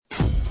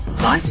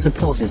Life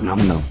support is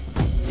nominal.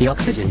 The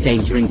oxygen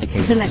danger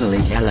indicator level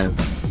is yellow.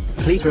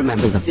 Please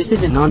remember that this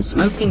is a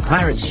non-smoking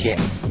pirate ship.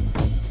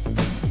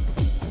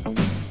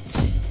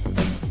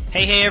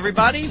 Hey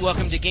everybody,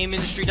 welcome to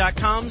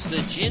GameIndustry.com's The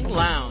Gin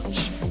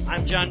Lounge.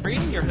 I'm John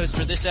Breeden, your host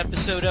for this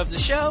episode of the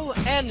show,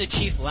 and the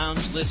Chief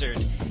Lounge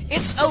Lizard.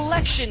 It's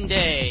Election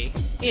Day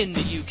in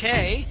the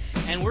UK,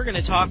 and we're going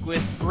to talk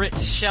with Britt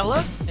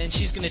Schella, and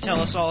she's going to tell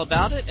us all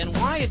about it and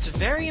why it's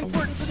very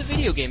important for the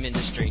video game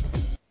industry.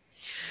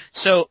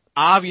 So,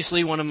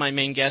 obviously, one of my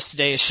main guests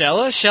today is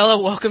Schella.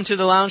 Schella, welcome to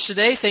the lounge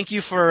today. Thank you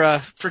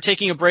for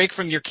taking a break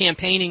from your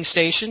campaigning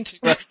station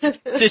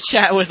to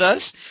chat with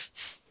us.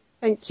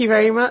 Thank you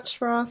very much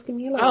for asking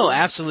me along. Oh,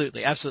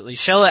 absolutely, absolutely.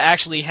 Schella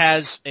actually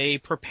has a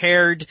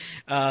prepared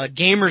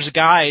gamer's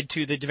guide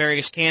to the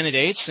various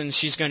candidates, and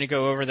she's going to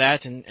go over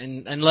that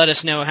and let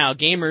us know how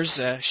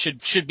gamers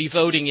should be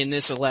voting in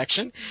this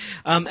election.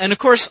 And of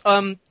course,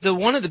 one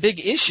of the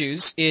big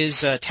issues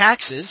is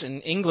taxes.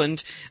 In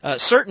England,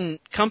 certain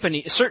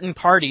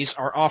parties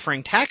are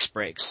offering tax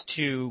breaks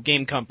to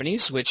game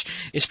companies, which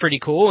is pretty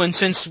cool. And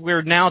since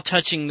we're now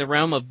touching the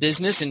realm of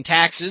business and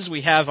taxes,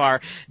 we have our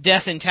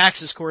death and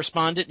taxes correspondent,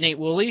 Nate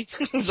Woolley,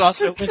 who's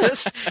also with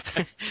us.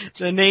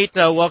 So Nate,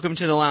 welcome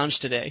to the lounge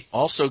today.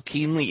 Also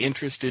keenly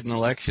interested in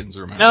elections,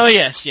 remember? Oh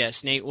yes.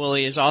 Nate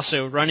Woolley is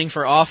also running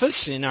for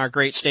office in our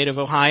great state of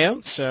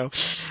Ohio. So,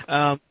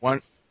 I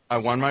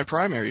won my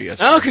primary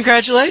yesterday. Oh,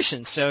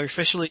 congratulations. So you're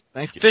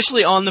Thank you.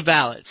 officially on the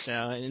ballot.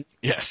 So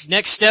yes.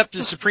 Next step to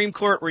the Supreme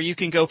Court where you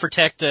can go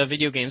protect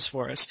video games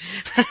for us.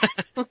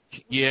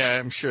 Yeah,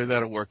 I'm sure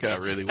that'll work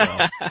out really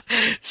well.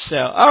 So,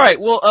 all right.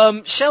 Well,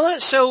 Schella,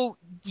 so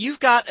you've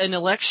got an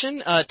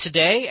election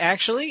today,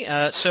 actually.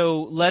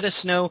 So let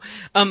us know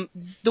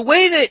the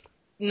way that.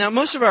 Now,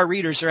 most of our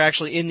readers are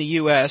actually in the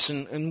U.S.,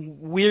 and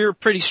we're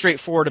pretty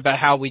straightforward about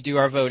how we do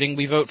our voting.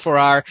 We vote for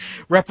our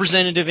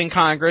representative in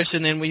Congress,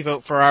 and then we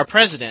vote for our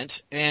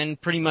president, and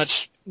pretty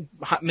much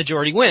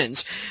majority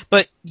wins.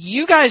 But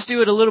you guys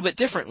do it a little bit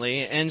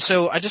differently, and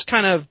so I just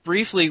kind of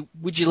briefly,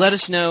 would you let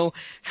us know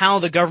how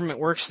the government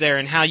works there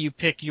and how you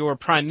pick your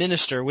prime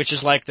minister, which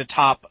is like the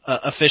top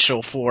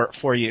official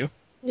for you?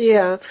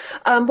 Yeah.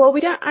 Well,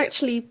 we don't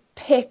actually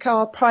pick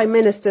our prime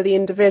minister, the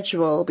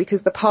individual,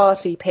 because the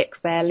party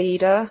picks their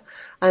leader.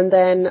 And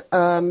then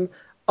on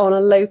a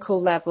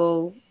local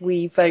level,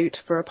 we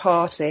vote for a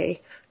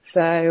party.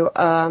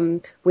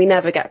 So we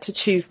never get to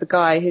choose the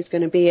guy who's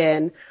going to be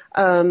in.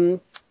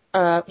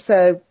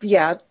 So,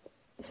 yeah,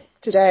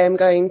 today I'm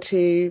going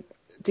to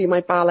do my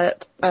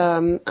ballot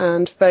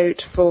and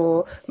vote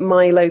for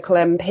my local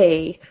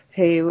MP,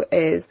 who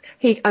is,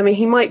 he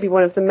might be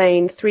one of the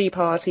main three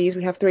parties.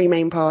 We have three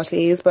main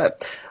parties,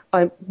 but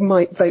I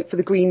might vote for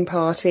the Green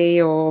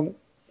Party or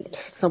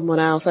someone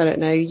else, I don't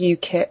know,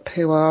 UKIP,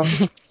 who are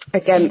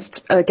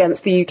against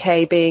the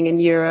UK being in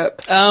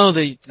Europe. Oh,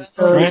 right.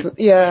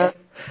 Yeah,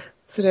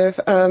 sort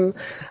of,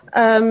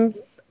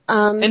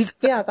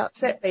 yeah,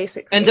 that's it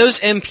basically. And those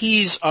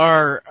MPs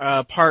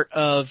are part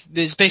of,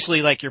 it's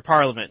basically like your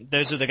parliament.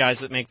 Those are the guys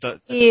that make the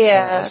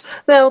yeah.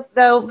 laws.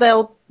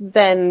 They'll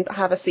then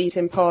have a seat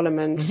in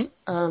parliament,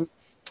 mm-hmm.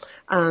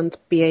 And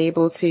be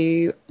able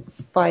to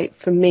fight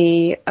for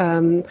me,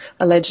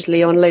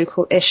 allegedly on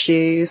local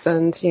issues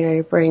and,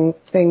 bring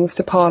things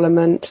to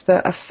parliament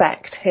that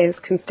affect his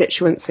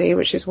constituency,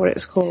 which is what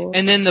it's called.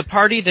 And then the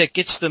party that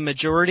gets the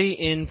majority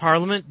in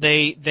parliament,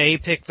 they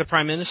pick the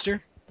prime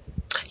minister?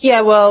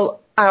 Yeah,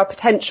 well, our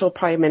potential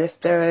prime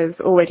minister has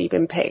already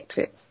been picked.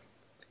 It's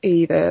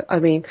either,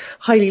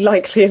 highly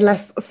likely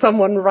unless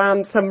some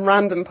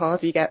random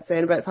party gets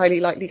in, but it's highly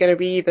likely going to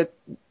be either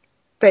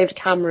David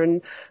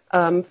Cameron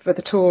for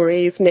the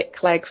Tories, Nick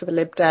Clegg for the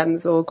Lib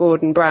Dems, or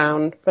Gordon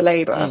Brown for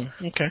Labour.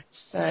 Okay.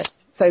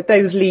 So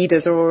those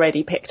leaders are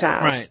already picked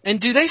out. Right. And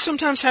do they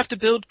sometimes have to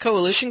build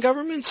coalition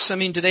governments?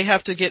 Do they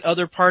have to get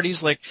other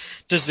parties, like,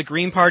 does the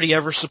Green Party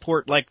ever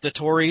support, like, the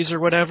Tories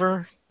or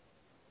whatever?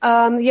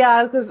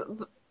 Yeah, because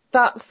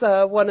that's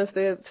one of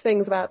the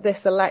things about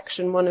this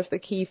election. One of the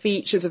key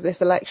features of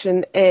this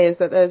election is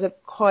that there's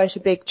quite a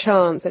big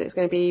chance that it's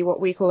going to be what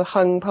we call a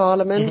hung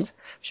parliament,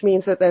 mm-hmm. which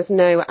means that there's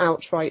no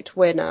outright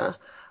winner,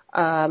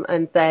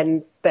 and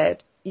then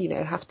there'd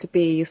have to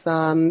be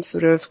some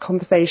sort of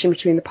conversation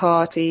between the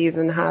parties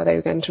and how they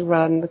were going to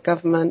run the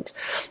government.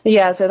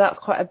 Yeah, so that's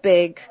quite a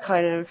big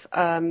kind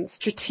of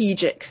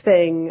strategic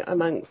thing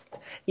amongst,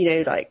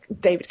 like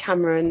David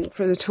Cameron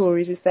for the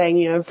Tories is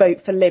saying,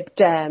 vote for Lib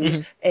Dem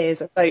mm-hmm.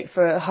 is a vote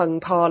for a hung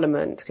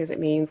parliament, because it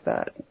means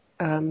that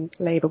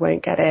Labour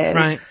won't get in.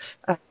 Right.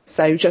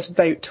 So just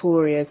vote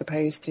Tory as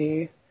opposed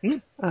to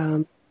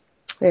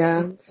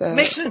yeah, so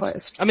makes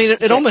sense.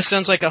 It almost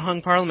sounds like a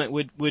hung parliament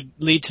would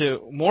lead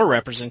to more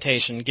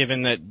representation,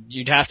 given that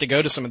you'd have to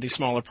go to some of these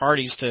smaller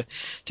parties to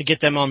get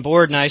them on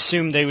board. And I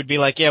assume they would be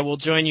like, yeah, we'll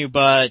join you,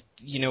 but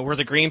we're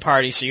the Green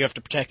Party, so you have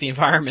to protect the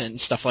environment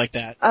and stuff like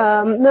that.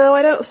 No,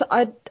 I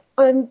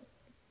don't.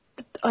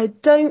 I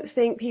don't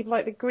think people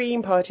like the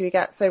Green Party would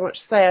get so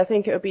much say. I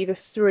think it would be the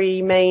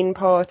three main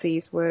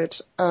parties would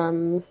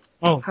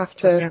have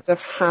to sort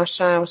of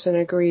hash out an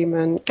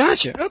agreement.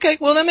 Gotcha. Okay.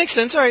 Well, that makes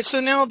sense. All right. So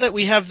now that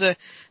we have the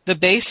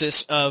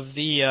basis of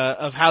the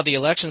of how the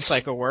election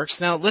cycle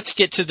works, now let's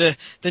get to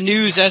the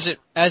news as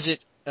it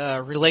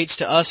relates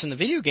to us in the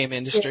video game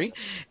industry,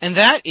 and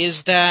that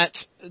is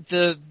that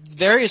the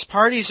various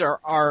parties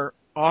are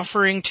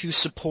offering to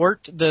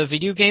support the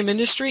video game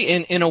industry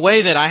in a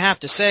way that I have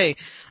to say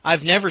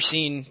I've never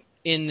seen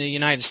in the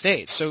United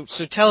States. So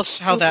tell us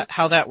how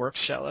that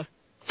works, Shella.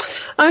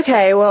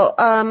 Okay,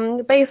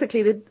 well,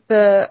 basically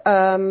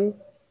the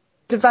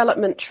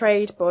development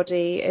trade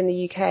body in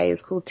the UK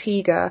is called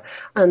TIGA,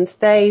 and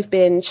they've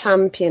been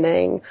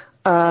championing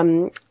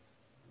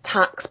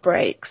tax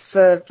breaks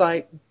for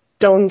like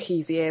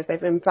donkey's years. They've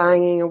been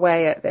banging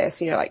away at this,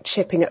 like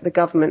chipping at the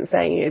government,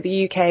 saying,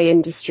 the UK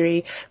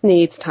industry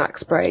needs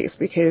tax breaks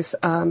because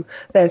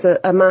there's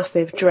a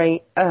massive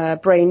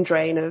brain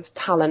drain of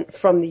talent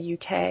from the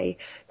UK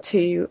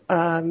to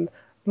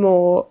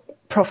more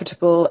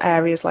profitable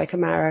areas like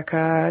America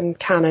and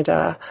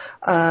Canada.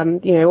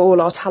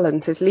 All our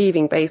talent is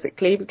leaving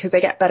basically because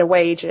they get better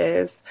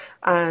wages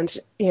and,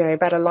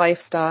 better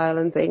lifestyle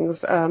and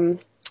things.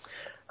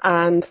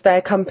 And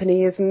their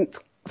company isn't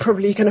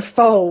probably going to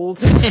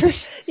fold, and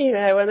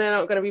they're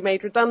not going to be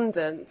made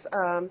redundant.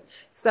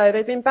 So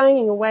they've been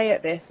banging away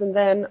at this. And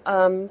then,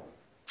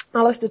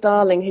 Alistair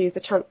Darling, who's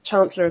the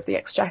Chancellor of the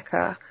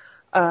Exchequer,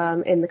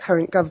 in the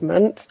current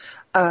government,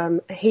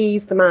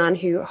 he's the man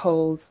who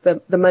holds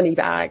the money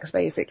bags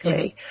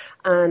basically.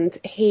 And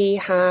he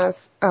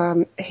has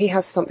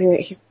something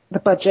that the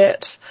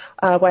budget,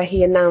 where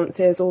he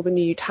announces all the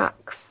new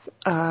tax,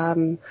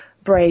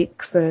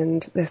 breaks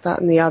and this,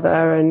 that and the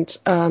other,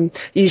 and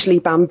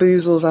usually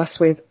bamboozles us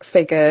with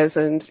figures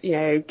and,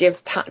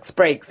 gives tax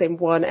breaks in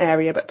one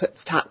area but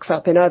puts tax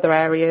up in other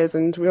areas,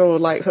 and we're all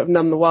like sort of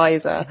none the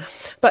wiser.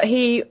 But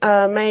he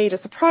made a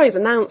surprise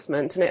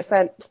announcement, and it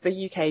sent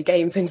the UK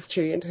games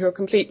industry into a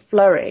complete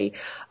flurry,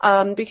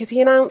 because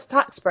he announced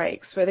tax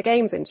breaks for the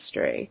games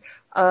industry,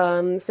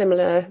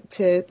 similar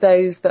to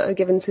those that are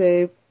given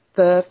to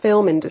the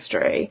film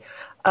industry.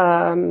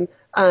 And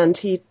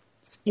he,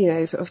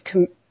 sort of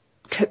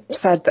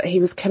said that he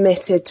was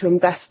committed to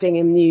investing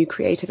in new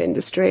creative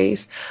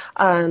industries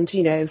and,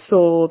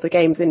 saw the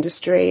games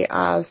industry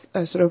as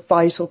a sort of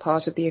vital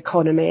part of the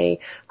economy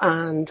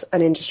and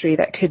an industry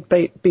that could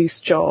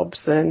boost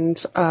jobs. And,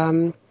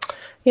 so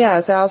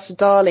Alistair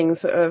Darling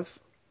sort of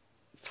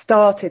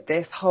started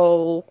this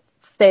whole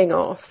thing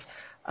off.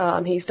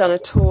 He's done a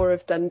tour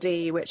of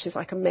Dundee, which is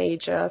like a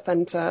major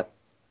centre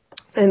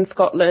in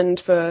Scotland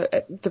for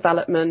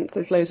development.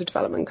 There's loads of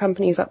development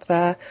companies up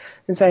there.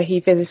 And so he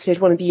visited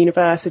one of the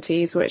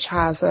universities, which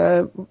has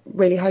a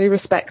really highly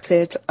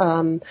respected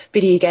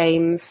video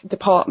games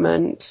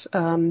department,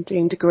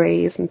 doing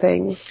degrees and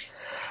things.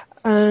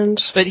 So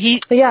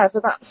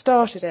that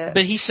started it.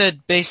 But he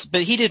said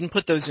but he didn't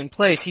put those in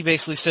place. He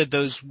basically said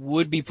those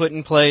would be put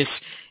in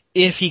place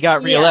if he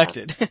got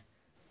reelected.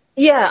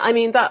 Yeah, I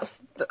mean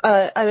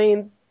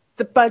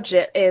the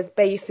budget is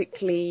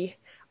basically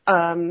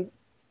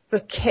the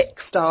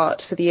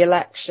kickstart for the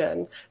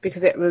election,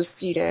 because it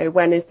was,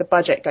 when is the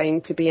budget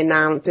going to be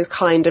announced is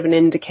kind of an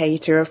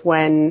indicator of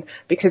when,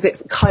 because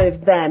it's kind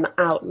of them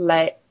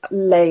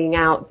laying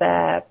out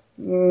their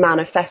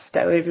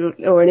manifesto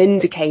or an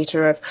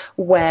indicator of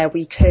where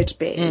we could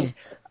be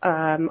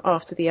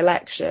after the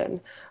election.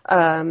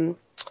 But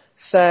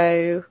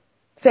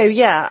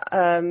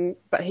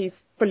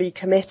he's fully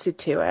committed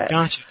to it.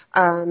 Gotcha.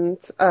 And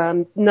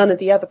none of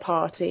the other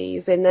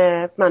parties in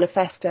their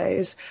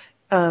manifestos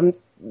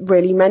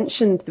really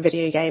mentioned the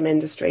video game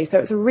industry, so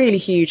it's a really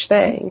huge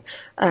thing.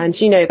 And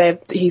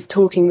he's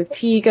talking with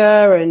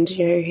TIGA, and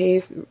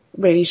he's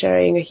really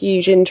showing a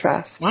huge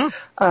interest.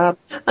 Wow.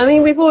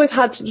 We've always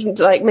had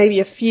like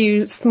maybe a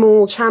few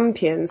small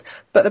champions,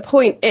 but the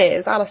point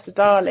is Alistair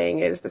Darling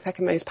is the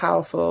second most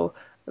powerful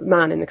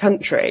man in the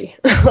country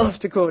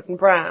after Gordon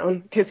Brown,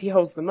 because he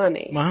holds the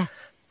money. Wow.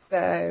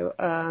 So,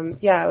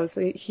 it was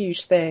a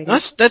huge thing.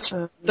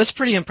 That's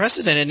pretty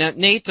unprecedented. Now,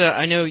 Nate,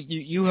 I know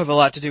you have a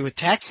lot to do with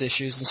tax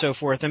issues and so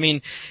forth. I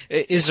mean,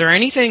 is there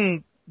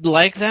anything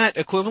like that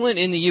equivalent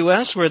in the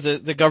U.S. where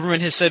the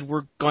government has said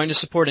we're going to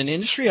support an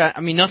industry? I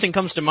mean, nothing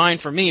comes to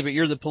mind for me, but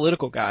you're the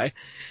political guy.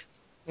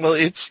 Well,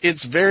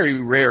 it's very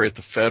rare at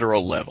the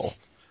federal level,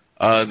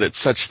 that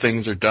such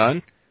things are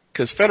done,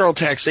 because federal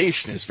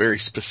taxation is very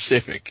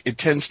specific. It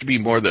tends to be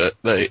more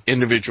the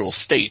individual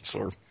states,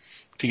 or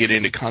to get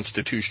into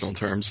constitutional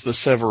terms, the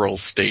several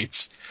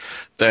states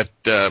that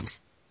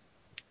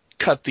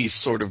cut these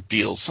sort of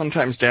deals,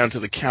 sometimes down to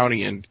the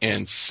county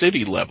and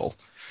city level.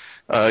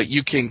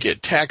 You can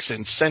get tax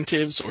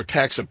incentives or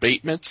tax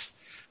abatements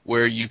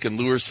where you can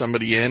lure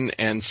somebody in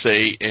and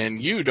say,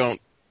 and you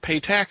don't pay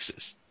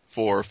taxes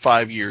for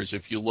 5 years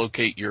if you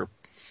locate your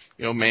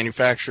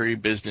manufacturing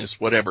business,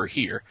 whatever,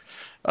 here.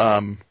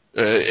 An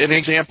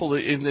example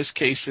in this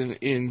case,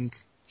 in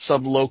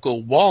some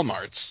local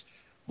Walmarts,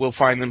 will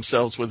find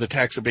themselves with a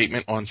tax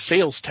abatement on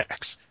sales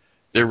tax.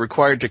 They're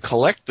required to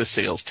collect the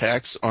sales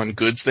tax on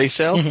goods they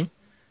sell,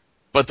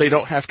 but they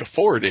don't have to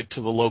forward it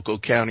to the local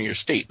county or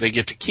state. They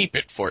get to keep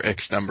it for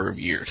X number of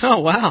years. Oh,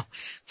 wow.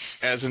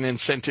 As an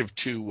incentive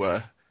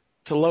to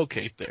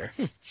locate there.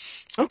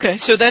 Okay,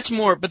 so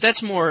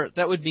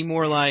that would be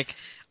more like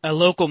a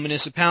local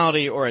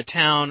municipality or a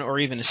town or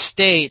even a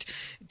state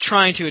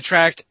trying to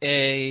attract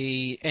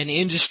an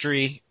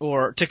industry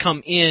or to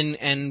come in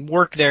and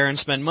work there and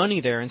spend money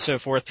there and so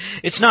forth.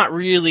 It's not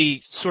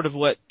really sort of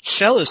what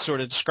Shell is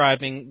sort of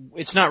describing.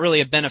 It's not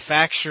really a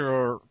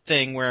benefactor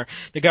thing where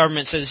the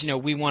government says,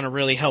 we want to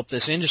really help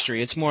this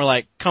industry. It's more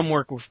like come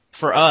work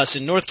for us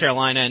in North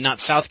Carolina and not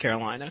South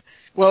Carolina.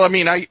 Well, I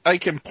mean, I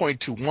can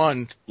point to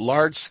one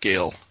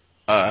large-scale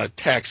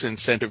tax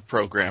incentive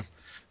program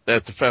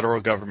that the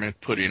federal government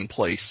put in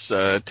place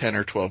 10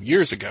 or 12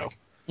 years ago.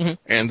 Mm-hmm.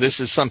 And this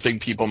is something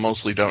people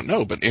mostly don't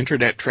know, but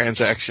internet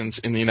transactions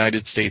in the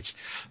United States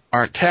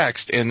aren't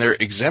taxed, and they're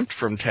exempt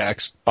from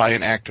tax by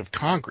an act of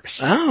Congress.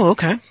 Oh,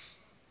 okay.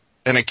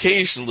 And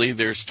occasionally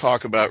there's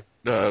talk about,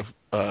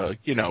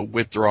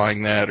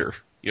 withdrawing that or,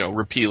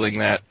 repealing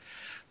that.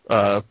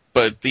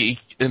 But the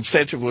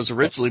incentive was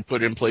originally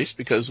put in place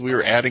because we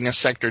were adding a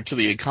sector to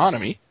the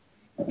economy,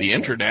 the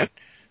internet,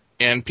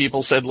 and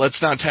people said,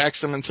 let's not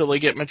tax them until they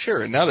get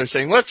mature. And now they're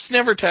saying, let's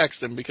never tax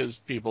them because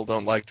people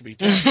don't like to be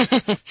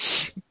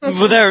taxed.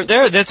 Well,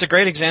 that's a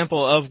great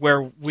example of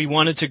where we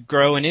wanted to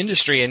grow an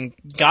industry, and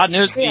God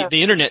knows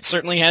the internet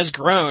certainly has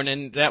grown,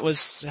 and that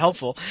was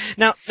helpful.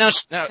 Now,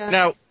 hold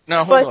on.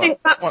 Well, I think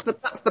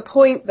that's the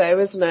point, though,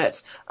 isn't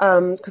it?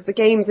 Because the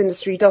games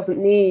industry doesn't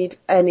need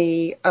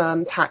any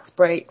tax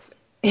breaks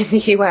in the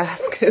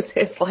US because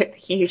it's like the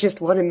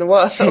hugest one in the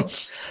world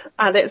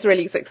and it's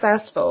really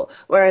successful.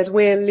 Whereas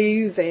we're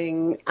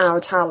losing our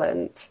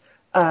talent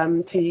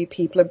to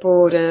people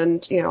abroad,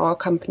 and our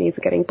companies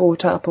are getting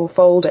bought up or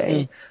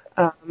folding.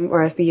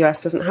 Whereas the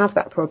US doesn't have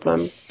that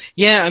problem.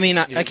 Yeah, I mean,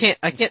 I can't.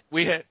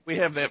 We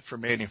have that for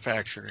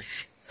manufacturing.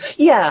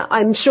 Yeah,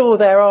 I'm sure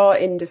there are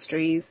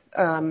industries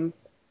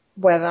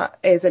where that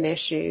is an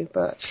issue,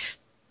 but.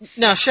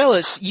 Now,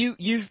 Shellis,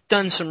 you've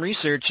done some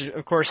research,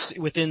 of course,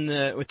 within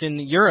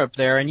Europe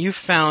there, and you've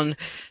found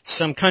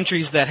some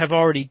countries that have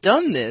already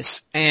done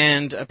this,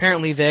 and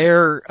apparently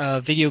their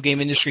video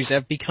game industries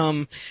have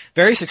become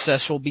very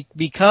successful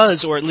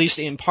because, or at least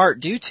in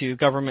part due to,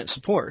 government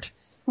support.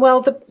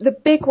 Well, the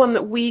big one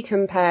that we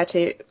compare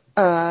to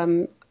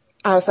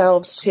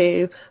ourselves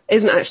to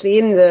isn't actually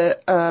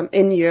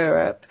in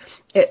Europe.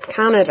 It's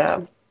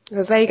Canada,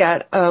 because they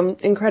get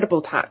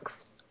incredible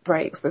tax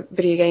breaks, the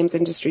video games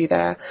industry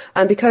there.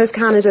 And because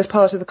Canada's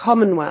part of the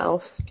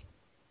Commonwealth,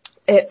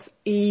 it's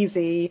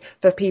easy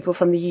for people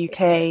from the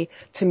UK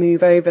to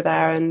move over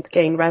there and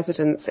gain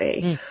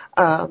residency.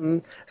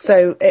 So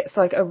it's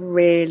like a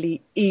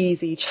really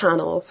easy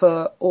channel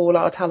for all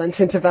our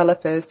talented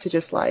developers to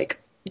just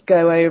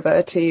go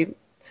over to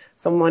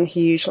someone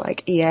huge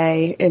like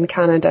EA in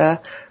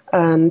Canada.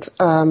 And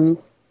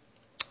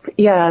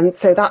and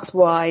so that's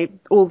why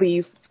all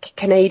these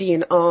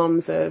Canadian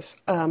arms of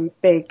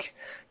big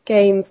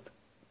games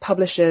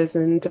publishers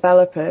and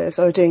developers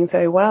are doing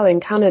so well in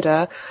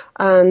Canada,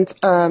 and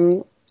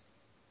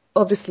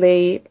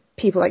obviously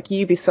people like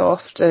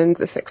Ubisoft and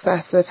the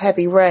success of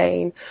Heavy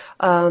Rain.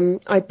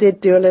 I did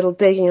do a little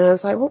digging, and I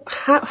was like, well,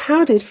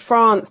 how did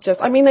France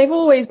just? I mean, they've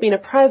always been a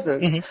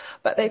presence,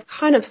 but they've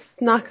kind of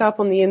snuck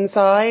up on the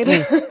inside,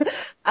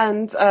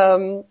 and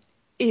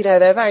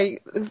they're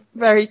very,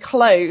 very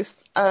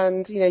close,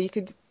 and you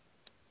could.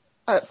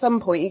 At some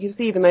point, you can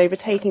see them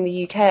overtaking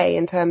the UK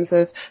in terms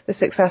of the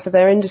success of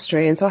their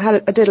industry. And so I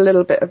did a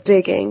little bit of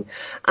digging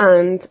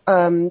and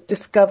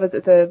discovered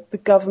that the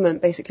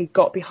government basically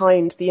got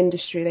behind the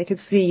industry. They could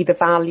see the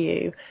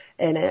value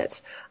in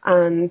it.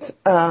 And,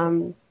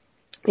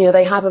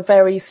 they have a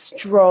very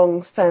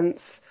strong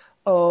sense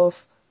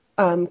of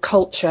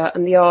culture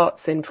and the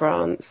arts in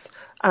France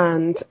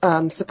and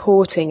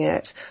supporting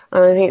it.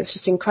 And I think it's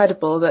just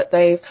incredible that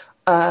they've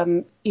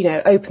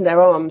opened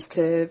their arms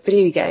to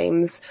video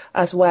games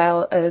as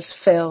well as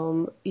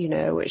film,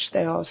 which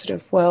they are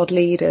sort of world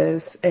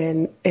leaders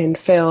in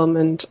film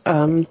and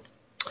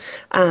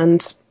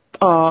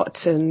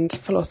art and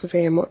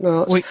philosophy and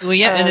whatnot. Well,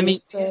 yeah, and I mean,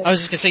 I was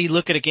just gonna say, you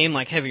look at a game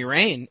like Heavy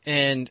Rain,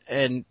 and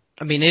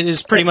I mean, it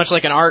is pretty much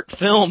like an art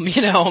film,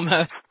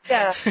 almost.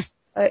 Yeah.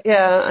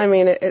 I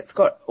mean, it's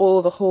got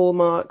all the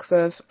hallmarks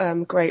of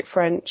great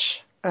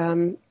French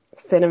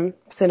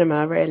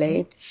cinema,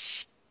 really.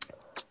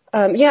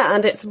 And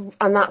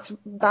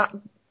that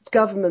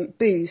government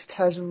boost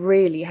has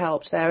really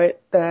helped their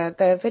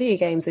video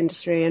games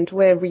industry, and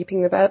we're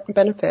reaping the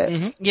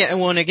benefits. Yeah,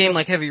 and well, in a game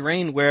like Heavy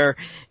Rain, where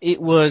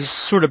it was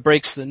sort of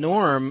breaks the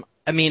norm,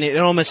 I mean, it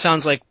almost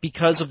sounds like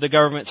because of the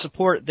government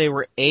support, they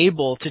were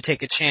able to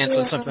take a chance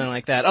on something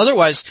like that.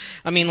 Otherwise,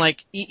 I mean,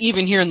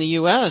 even here in the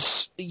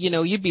U.S.,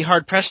 you'd be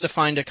hard pressed to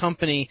find a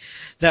company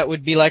that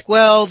would be like,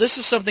 well, this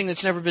is something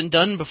that's never been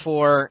done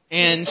before,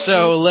 and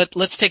so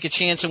let's take a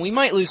chance, and we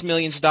might lose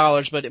millions of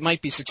dollars, but it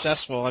might be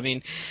successful. I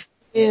mean,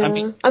 and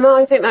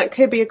I think that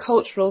could be a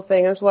cultural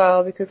thing as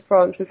well, because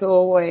France is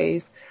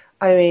always,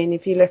 I mean,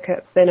 if you look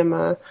at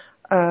cinema,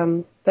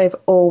 they've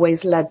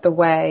always led the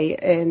way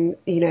in,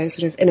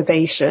 sort of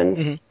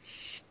innovation.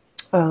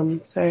 Mm-hmm.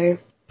 So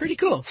pretty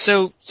cool.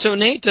 So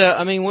Nate,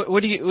 I mean,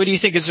 what do you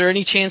think? Is there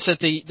any chance that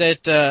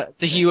the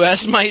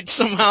U.S. might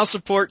somehow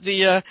support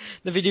the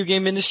video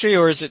game industry,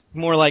 or is it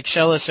more like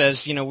Shella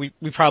says,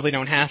 we probably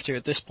don't have to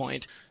at this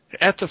point?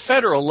 At the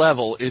federal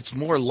level, it's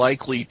more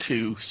likely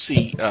to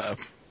see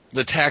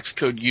the tax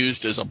code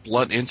used as a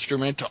blunt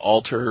instrument to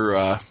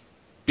alter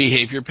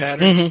behavior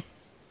patterns. Mm-hmm.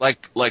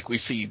 Like we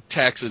see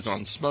taxes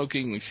on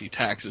smoking, we see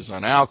taxes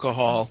on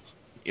alcohol.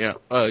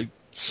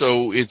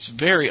 So it's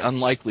very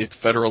unlikely at the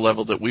federal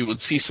level that we would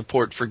see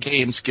support for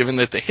games, given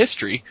that the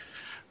history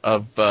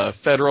of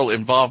federal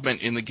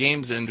involvement in the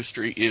games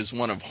industry is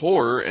one of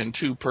horror and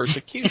two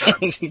persecution.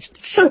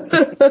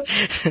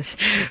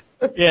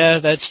 Yeah,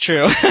 that's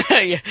true.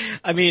 Yeah.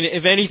 I mean,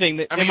 if anything,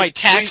 they might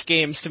tax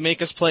games to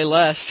make us play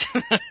less.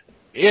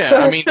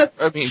 Yeah,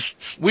 I mean,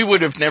 we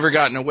would have never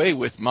gotten away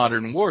with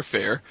modern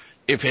warfare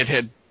if it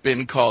had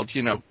been called,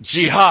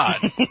 jihad.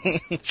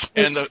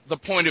 And the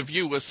point of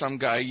view was some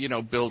guy,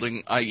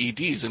 building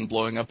IEDs and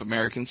blowing up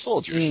American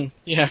soldiers.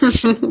 Yeah.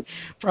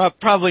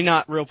 Probably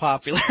not real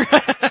popular.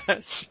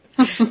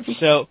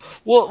 So,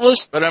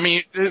 but I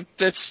mean,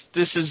 this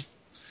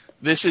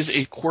is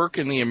a quirk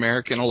in the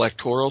American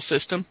electoral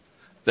system,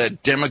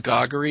 that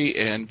demagoguery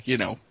and,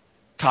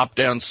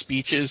 top-down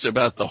speeches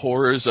about the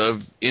horrors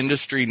of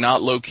industry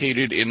not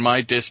located in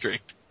my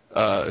district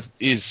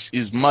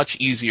is much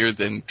easier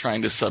than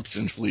trying to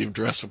substantively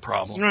address a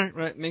problem.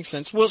 Right, makes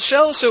sense. Well,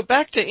 Shell, so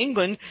back to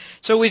England.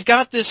 So we've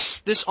got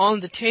this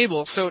on the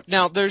table. So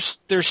now there's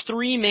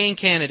three main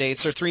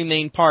candidates or three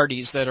main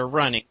parties that are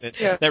running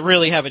that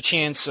really have a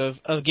chance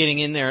of getting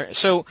in there.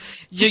 So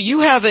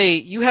you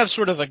have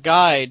sort of a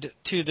guide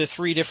to the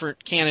three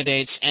different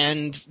candidates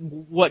and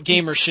what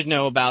gamers should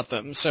know about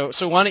them. So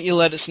why don't you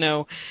let us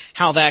know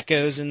how that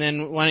goes, and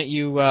then why don't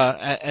you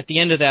at the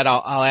end of that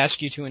I'll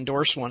ask you to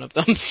endorse one of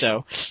them.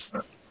 So.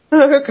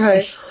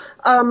 Okay.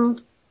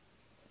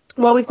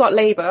 Well, we've got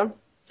Labour,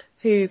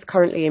 who's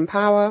currently in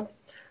power,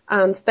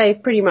 and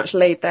they've pretty much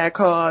laid their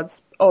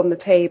cards on the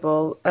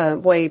table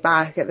way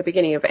back at the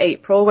beginning of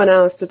April when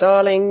Alistair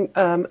Darling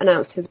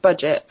announced his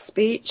budget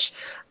speech,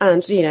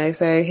 and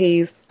so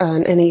he's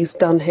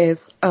done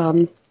his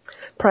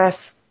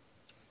press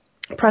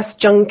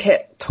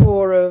junket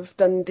tour of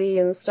Dundee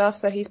and stuff.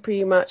 So he's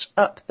pretty much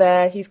up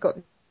there. He's got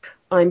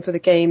I'm for the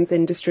games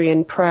industry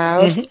and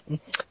proud. Mm-hmm.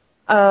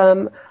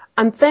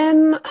 And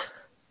then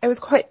it was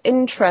quite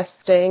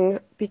interesting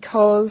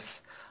because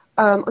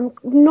I'm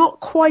not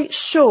quite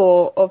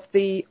sure of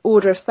the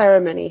order of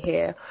ceremony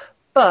here,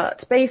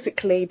 but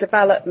basically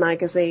Develop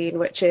magazine,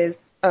 which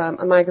is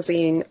a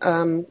magazine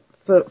for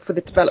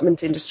the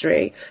development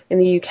industry in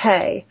the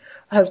UK,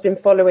 has been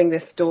following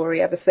this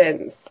story ever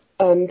since,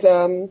 and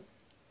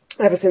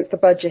ever since the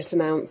budget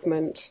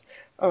announcement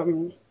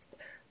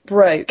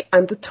broke,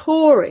 and the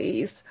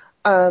Tories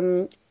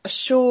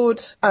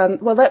assured,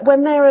 that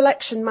when their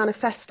election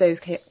manifestos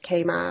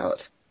came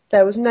out,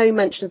 there was no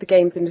mention of the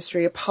games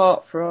industry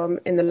apart from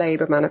in the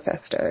Labour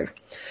manifesto.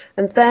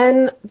 And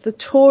then the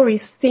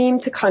Tories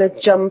seemed to kind of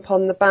jump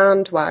on the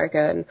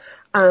bandwagon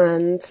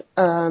and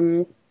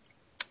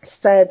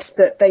said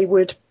that they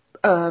would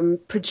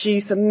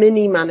produce a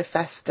mini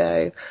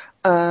manifesto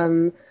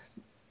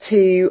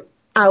to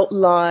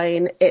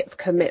outline its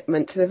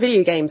commitment to the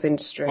video games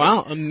industry.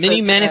 Wow, a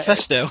mini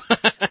manifesto.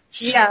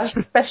 Yeah,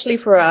 especially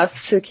for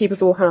us, to keep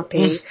us all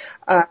happy.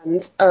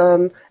 And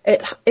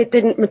it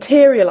didn't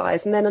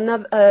materialise. And then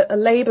a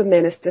Labour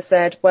minister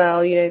said,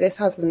 well, this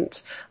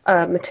hasn't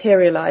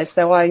materialised,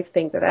 so I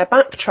think that they're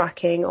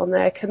backtracking on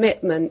their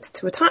commitment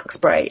to a tax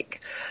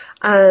break.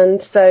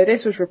 And so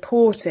this was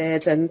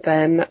reported, and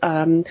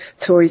then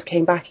Tories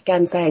came back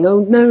again saying, oh,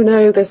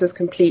 no, this is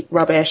complete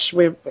rubbish.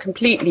 We're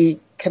completely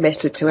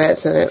committed to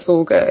it, and it's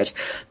all good.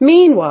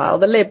 Meanwhile,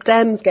 the Lib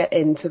Dems get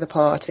into the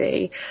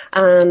party,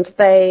 and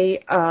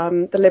they,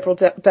 the Liberal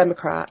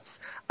Democrats,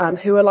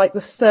 who are like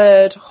the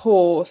third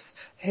horse,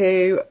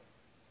 who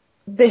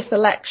this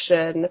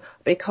election,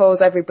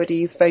 because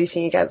everybody's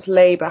voting against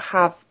Labour,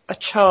 have a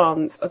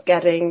chance of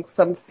getting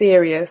some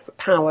serious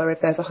power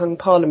if there's a hung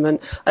parliament.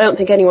 I don't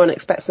think anyone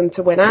expects them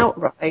to win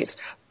outright,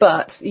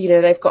 but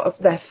they've got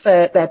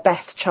their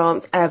best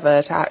chance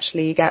ever to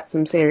actually get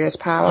some serious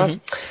power.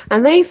 Mm-hmm.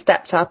 And they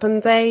stepped up,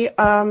 and they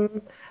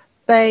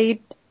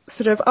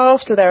sort of,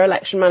 after their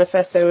election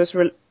manifesto was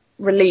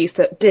release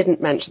that didn't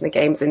mention the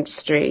games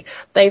industry,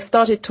 they've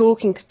started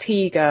talking to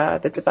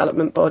TIGA, the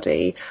development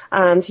body,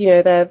 and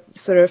they're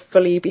sort of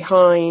fully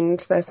behind.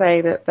 They're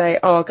saying that they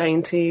are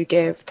going to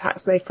give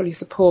tax, they fully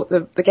support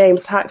the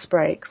games tax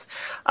breaks.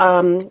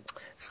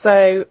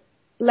 So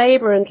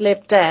Labour and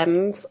Lib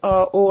Dems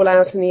are all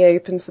out in the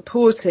open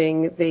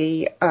supporting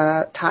the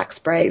tax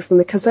breaks, and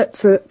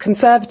the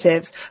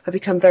Conservatives have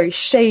become very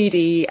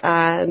shady,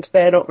 and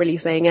they're not really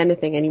saying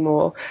anything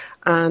anymore,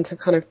 and have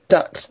kind of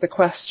ducked the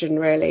question,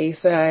 really.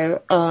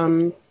 So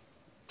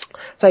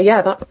So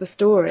yeah, that's the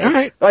story. All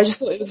right. But I just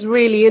thought it was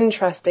really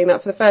interesting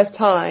that for the first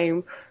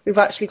time we've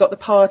actually got the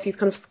parties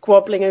kind of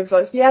squabbling over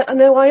like, yeah,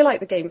 no, I like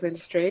the games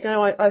industry.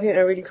 No, I think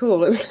they're really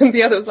cool. And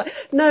the other was like,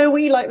 no,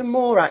 we like them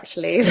more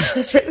actually.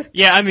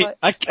 Yeah, I mean,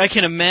 I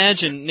can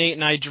imagine Nate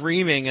and I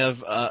dreaming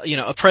of,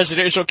 a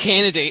presidential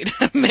candidate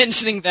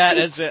mentioning that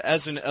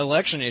as an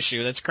election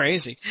issue. That's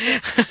crazy.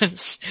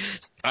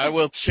 I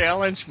will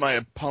challenge my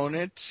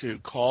opponent to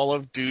Call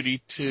of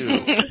Duty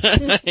 2.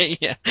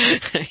 Yeah.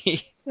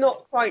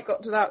 Not quite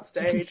got to that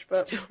stage,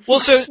 but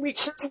Well, so we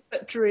can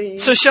but dream.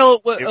 So,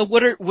 Shell, who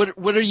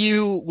are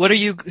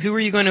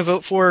you going to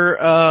vote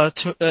for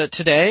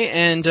today,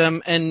 and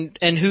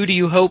who do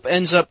you hope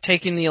ends up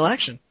taking the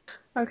election?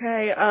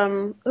 Okay.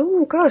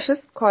 Oh gosh, this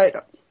is quite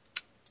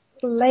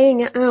laying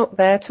it out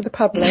there to the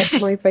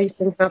public. My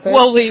voting habits.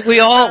 Well, we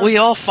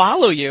all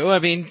follow you. I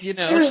mean,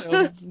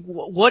 So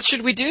what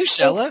should we do,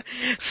 Shella?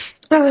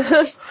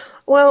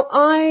 Well,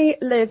 I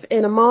live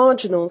in a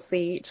marginal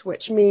seat,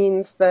 which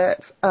means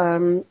that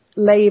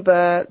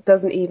Labour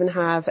doesn't even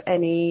have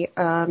any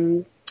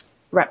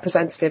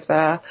representative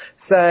there.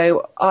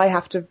 So I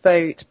have to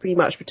vote pretty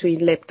much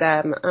between Lib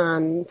Dem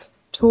and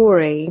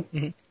Tory.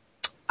 Mm-hmm.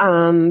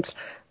 And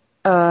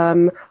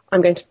I'm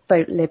going to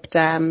vote Lib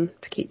Dem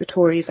to keep the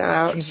Tories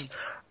out.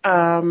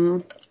 Mm-hmm.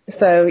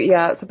 So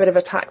yeah, it's a bit of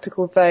a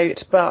tactical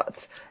vote,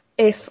 but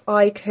if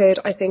I could,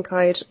 I think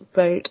I'd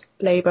vote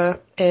Labour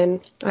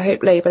in. I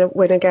hope Labour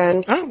win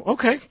again. Oh,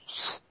 okay.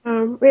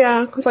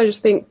 Yeah, because I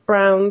just think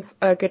Brown's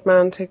a good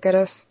man to get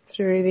us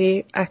through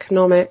the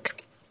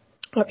economic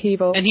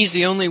upheaval. And he's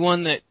the only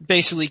one that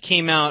basically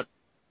came out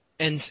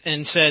and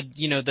said,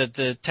 that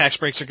the tax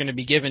breaks are going to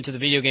be given to the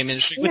video game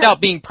industry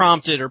without being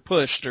prompted or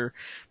pushed or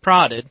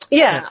prodded.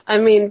 Yeah, I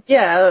mean,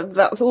 yeah,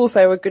 that's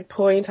also a good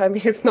point. I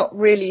mean, it's not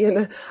really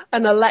an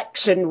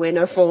election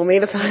winner for me,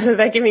 the fact that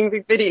they're giving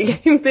the video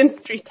games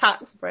industry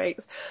tax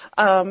breaks.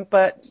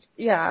 But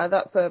yeah,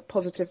 that's a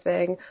positive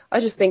thing.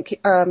 I just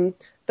think, the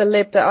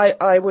Lib Dem,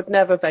 I would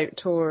never vote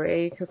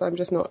Tory because I'm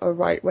just not a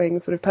right-wing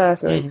sort of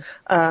person.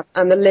 Mm-hmm.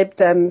 And the Lib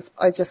Dems,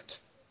 I just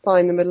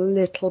find them a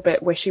little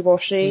bit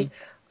wishy-washy.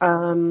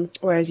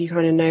 Whereas you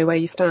kind of know where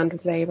you stand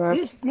with Labour.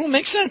 Well,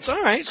 makes sense.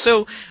 All right.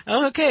 So,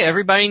 okay,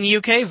 everybody in the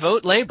UK,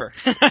 vote Labour.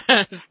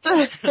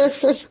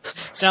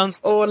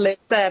 Sounds. Or Lib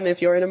Dem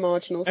if you're in a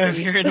marginal seat. If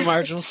you're in a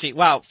marginal seat.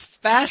 Wow,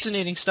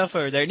 fascinating stuff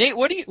over there. Nate,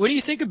 what do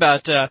you think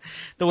about the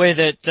way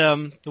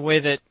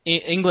that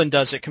England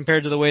does it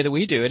compared to the way that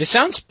we do it? It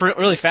sounds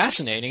really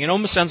fascinating. It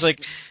almost sounds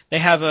like they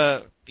have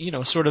a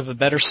sort of a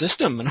better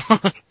system.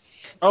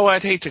 Oh,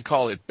 I'd hate to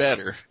call it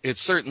better. It's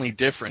certainly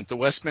different. The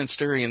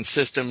Westminsterian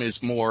system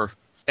is more,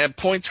 at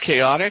points,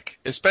 chaotic,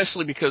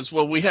 especially because,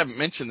 well, we haven't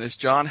mentioned this,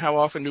 John. How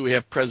often do we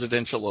have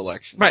presidential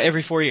elections? Right,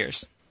 every 4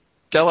 years.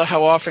 Stella,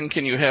 how often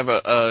can you have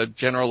a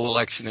general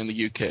election in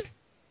the UK?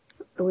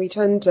 We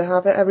tend to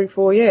have it every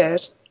 4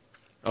 years.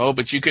 Oh,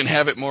 but you can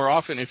have it more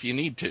often if you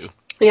need to.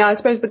 Yeah, I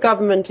suppose the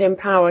government in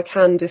power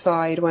can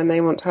decide when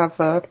they want to have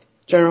a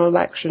general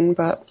election,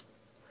 but...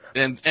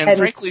 And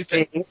frankly...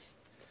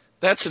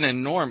 That's an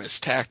enormous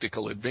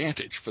tactical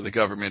advantage for the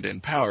government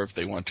in power if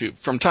they want to.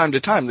 From time to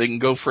time, they can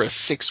go for a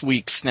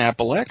 6-week snap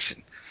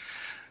election.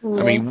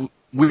 I mean,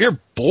 we're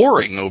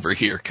boring over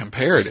here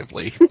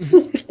comparatively.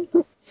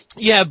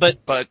 Yeah, but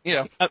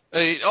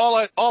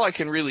all I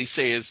can really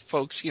say is,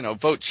 folks,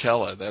 vote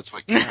Shella. That's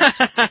what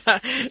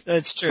counts.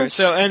 That's true.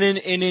 So, and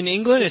in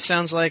England, it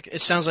sounds like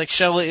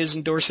Shella is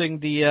endorsing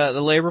the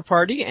Labour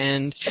Party,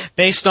 and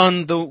based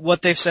on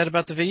what they've said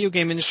about the video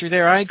game industry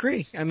there, I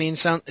agree. I mean,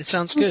 it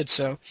sounds good.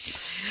 So,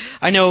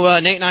 I know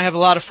Nate and I have a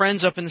lot of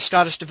friends up in the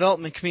Scottish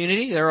development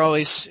community. They're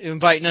always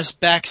inviting us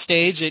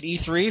backstage at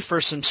E3 for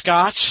some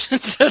scotch.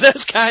 So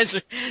those guys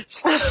are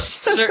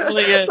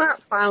certainly that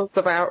sounds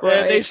about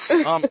right.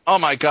 Oh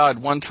my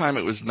God, one time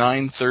it was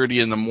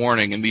 9:30 in the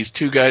morning and these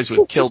two guys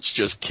with kilts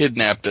just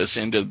kidnapped us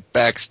into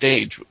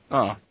backstage.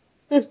 Oh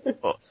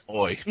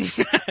boy.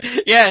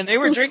 Yeah, and they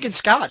were drinking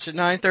scotch at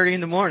 9:30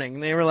 in the morning.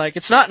 They were like,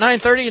 it's not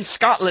 9:30 in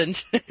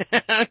Scotland.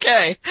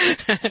 Okay.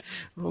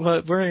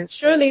 But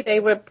surely they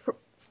were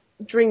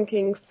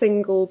drinking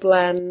single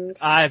blend.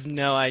 I have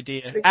no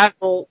idea.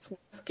 Malt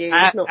whiskey.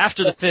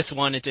 After the fifth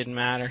one, it didn't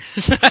matter.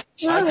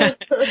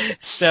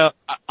 So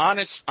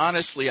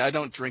honestly, I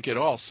don't drink at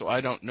all, so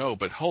I don't know.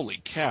 But holy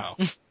cow!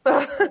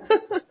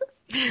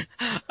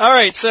 All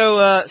right,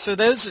 so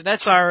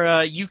that's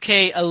our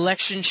UK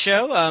election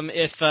show.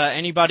 If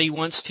anybody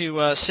wants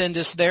to send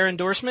us their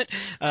endorsement,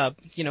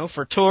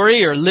 for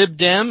Tory or Lib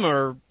Dem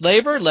or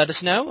Labour, let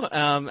us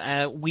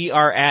know. We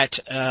are at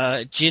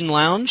Gin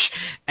Lounge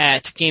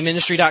at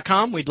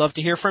GameIndustry.com. We'd love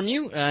to hear from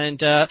you. And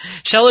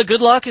Shella,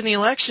 good luck in the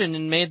election,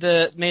 and may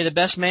the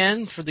best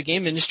man for the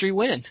game industry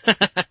win.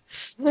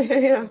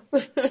 Yeah.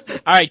 All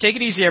right, take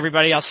it easy,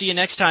 everybody. I'll see you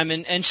next time.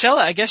 And Shella,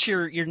 I guess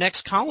your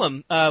next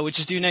column, which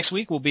is due next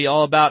week, will be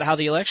all about how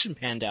the election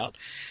panned out.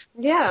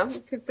 Yeah,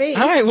 it could be.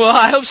 All right, well,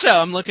 I hope so.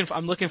 I'm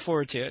looking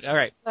forward to it. All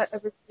right. Let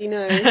everybody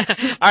know.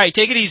 All right,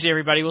 take it easy,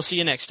 everybody. We'll see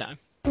you next time.